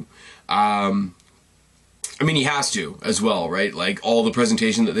do. I mean, he has to as well, right? Like, all the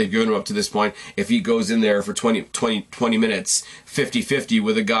presentation that they've given him up to this point, if he goes in there for 20 minutes, 50-50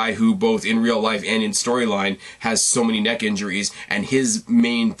 with a guy who both in real life and in storyline has so many neck injuries, and his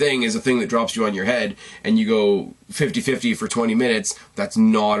main thing is a thing that drops you on your head, and you go 50-50 for 20 minutes, that's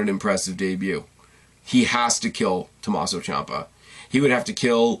not an impressive debut. He has to kill Tommaso Ciampa. He would have to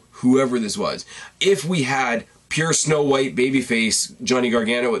kill whoever this was. If we had pure Snow White babyface Johnny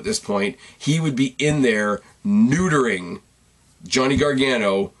Gargano at this point, he would be in there neutering Johnny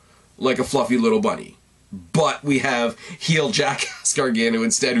Gargano like a fluffy little bunny. But we have heel Jackass Gargano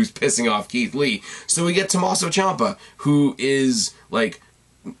instead, who's pissing off Keith Lee. So we get Tommaso Ciampa, who is like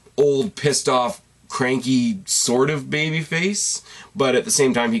old, pissed off, cranky sort of babyface, but at the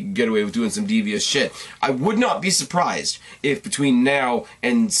same time he can get away with doing some devious shit. I would not be surprised if between now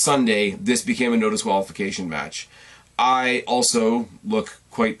and Sunday this became a no disqualification match. I also look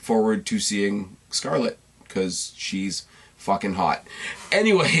quite forward to seeing Scarlett, because she's fucking hot.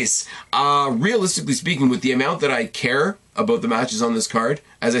 Anyways, realistically speaking, with the amount that I care about the matches on this card,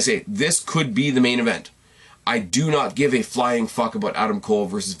 as I say, this could be the main event. I do not give a flying fuck about Adam Cole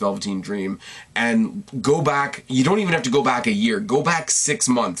versus Velveteen Dream. And go back, you don't even have to go back a year, go back 6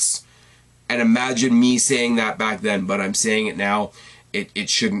 months and imagine me saying that back then, but I'm saying it now. It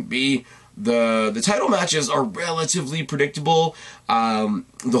shouldn't be. The title matches are relatively predictable.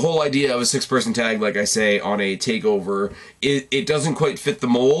 The whole idea of a 6-person tag, like I say, on a takeover, it doesn't quite fit the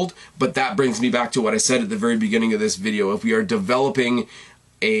mold, but that brings me back to what I said at the very beginning of this video. If we are developing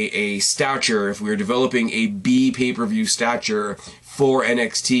a stature, if we're developing a B pay-per-view stature for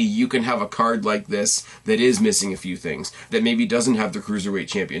NXT, you can have a card like this that is missing a few things, that maybe doesn't have the Cruiserweight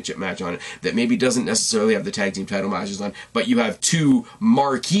Championship match on it, that maybe doesn't necessarily have the tag team title matches on, but you have 2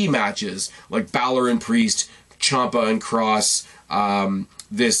 marquee matches like Balor and Priest, Ciampa and Kross,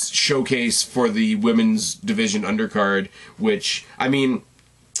 this showcase for the women's division undercard, which, I mean,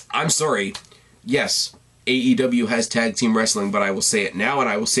 I'm sorry, yes, AEW has tag team wrestling, but I will say it now, and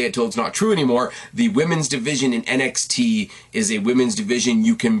I will say it till it's not true anymore. The women's division in NXT is a women's division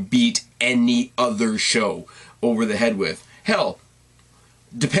you can beat any other show over the head with. Hell,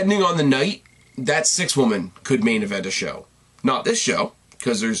 depending on the night, that 6-woman could main event a show. Not this show,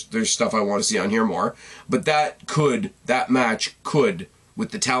 because there's stuff I want to see on here more, but that match could,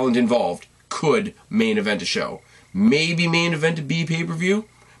 with the talent involved, could main event a show. Maybe main event a B pay-per-view,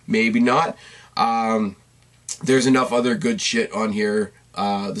 maybe not. There's enough other good shit on here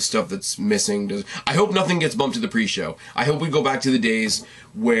the stuff that's missing. I hope nothing gets bumped to the pre-show. I hope we go back to the days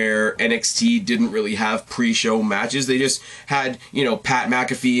where NXT didn't really have pre-show matches. They just had, you know, Pat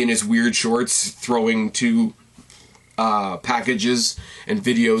McAfee in his weird shorts throwing two packages and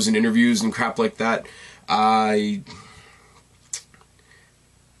videos and interviews and crap like that.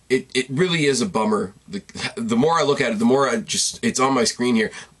 It really is a bummer. The more I look at it, the more it's on my screen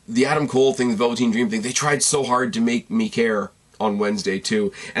here. The Adam Cole thing, the Velveteen Dream thing, they tried so hard to make me care on Wednesday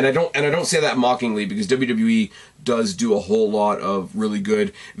too. And I don't say that mockingly, because WWE does do a whole lot of really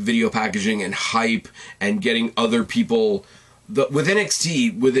good video packaging and hype and getting other people. With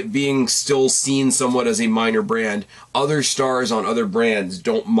NXT, with it being still seen somewhat as a minor brand, other stars on other brands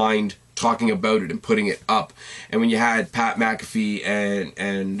don't mind talking about it and putting it up. And when you had Pat McAfee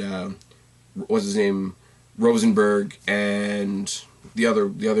and what's his name, Rosenberg, and the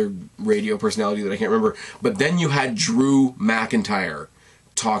other radio personality that I can't remember, but then you had Drew McIntyre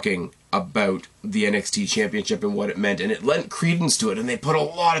talking about the NXT Championship and what it meant, and it lent credence to it, and they put a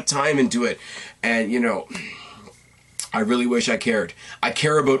lot of time into it. And you know, I really wish I cared. I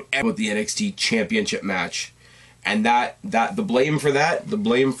care about the NXT Championship match, and the blame for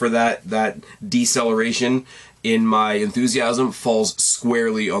that deceleration in my enthusiasm falls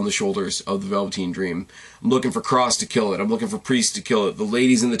squarely on the shoulders of the Velveteen Dream. I'm looking for Cross to kill it. I'm looking for Priest to kill it. The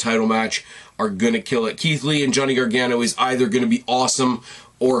ladies in the title match are going to kill it. Keith Lee and Johnny Gargano is either going to be awesome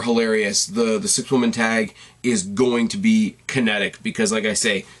or hilarious. The six-woman tag is going to be kinetic, because, like I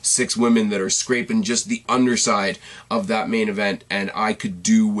say, 6 women that are scraping just the underside of that main event, and I could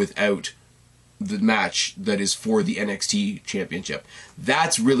do without the match that is for the NXT Championship.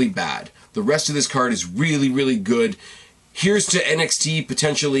 That's really bad. The rest of this card is really, really good. Here's to NXT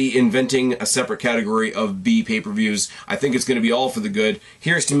potentially inventing a separate category of B pay-per-views. I think it's going to be all for the good.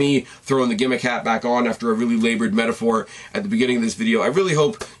 Here's to me throwing the gimmick hat back on after a really labored metaphor at the beginning of this video. I really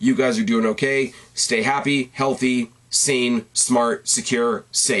hope you guys are doing okay. Stay happy, healthy, sane, smart, secure,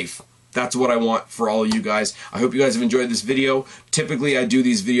 safe. That's what I want for all of you guys. I hope you guys have enjoyed this video. Typically, I do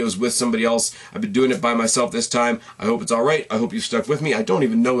these videos with somebody else. I've been doing it by myself this time. I hope it's all right. I hope you've stuck with me. I don't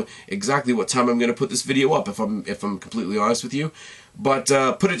even know exactly what time I'm going to put this video up, if I'm completely honest with you. But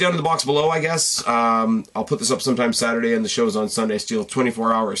put it down in the box below, I guess. I'll put this up sometime Saturday, and the show's on Sunday. Still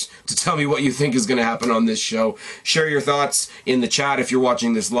 24 hours to tell me what you think is going to happen on this show. Share your thoughts in the chat if you're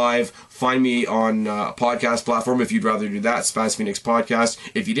watching this live. Find me on a podcast platform if you'd rather do that, Spaz Phoenix Podcast.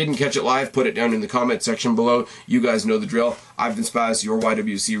 If you didn't catch it live, put it down in the comment section below. You guys know the drill. I've been Spaz, your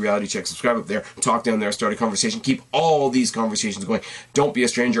YWC Reality Check. Subscribe up there, talk down there, start a conversation. Keep all these conversations going. Don't be a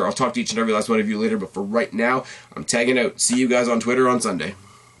stranger. I'll talk to each and every last one of you later, but for right now, I'm tagging out. See you guys on Twitter on Sunday.